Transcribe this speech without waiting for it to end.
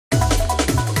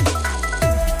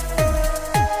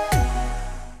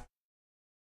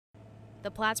The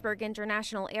Plattsburgh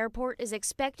International Airport is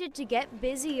expected to get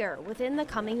busier within the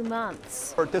coming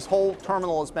months. This whole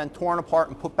terminal has been torn apart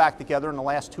and put back together in the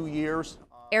last 2 years.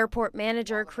 Airport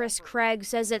manager Chris Craig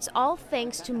says it's all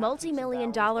thanks to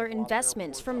multi-million-dollar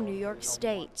investments from New York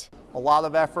State. A lot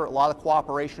of effort, a lot of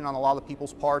cooperation on a lot of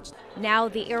people's parts. Now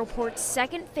the airport's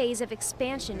second phase of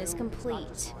expansion is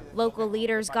complete. Local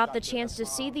leaders got the chance to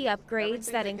see the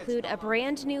upgrades that include a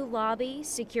brand new lobby,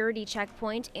 security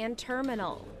checkpoint, and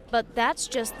terminal. But that's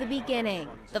just the beginning.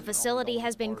 The facility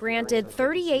has been granted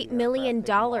 $38 million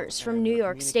from New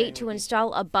York State to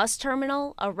install a bus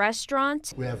terminal, a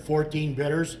restaurant. We have 14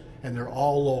 bidders, and they're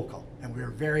all local, and we are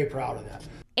very proud of that.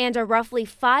 And a roughly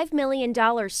 $5 million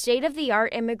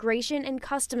state-of-the-art immigration and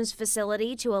customs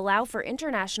facility to allow for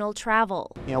international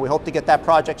travel. We hope to get that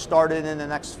project started in the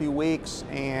next few weeks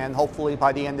and hopefully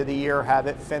by the end of the year have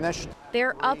it finished.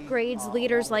 Their upgrades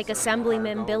leaders like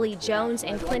Assemblyman Billy Jones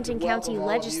and Clinton County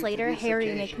legislator Harry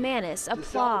McManus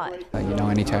applaud.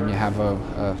 Anytime you have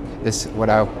this what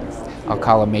I'll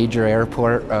call a major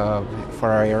airport for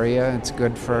our area, it's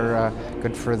good for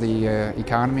the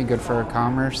economy, good for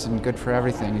commerce, and good for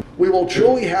everything. We will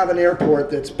truly have an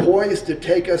airport that's poised to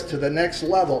take us to the next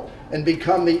level and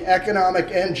become the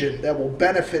economic engine that will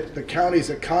benefit the county's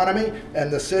economy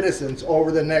and the citizens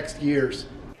over the next years.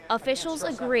 Officials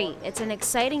agree it's an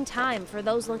exciting time for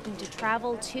those looking to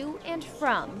travel to and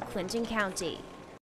from Clinton County.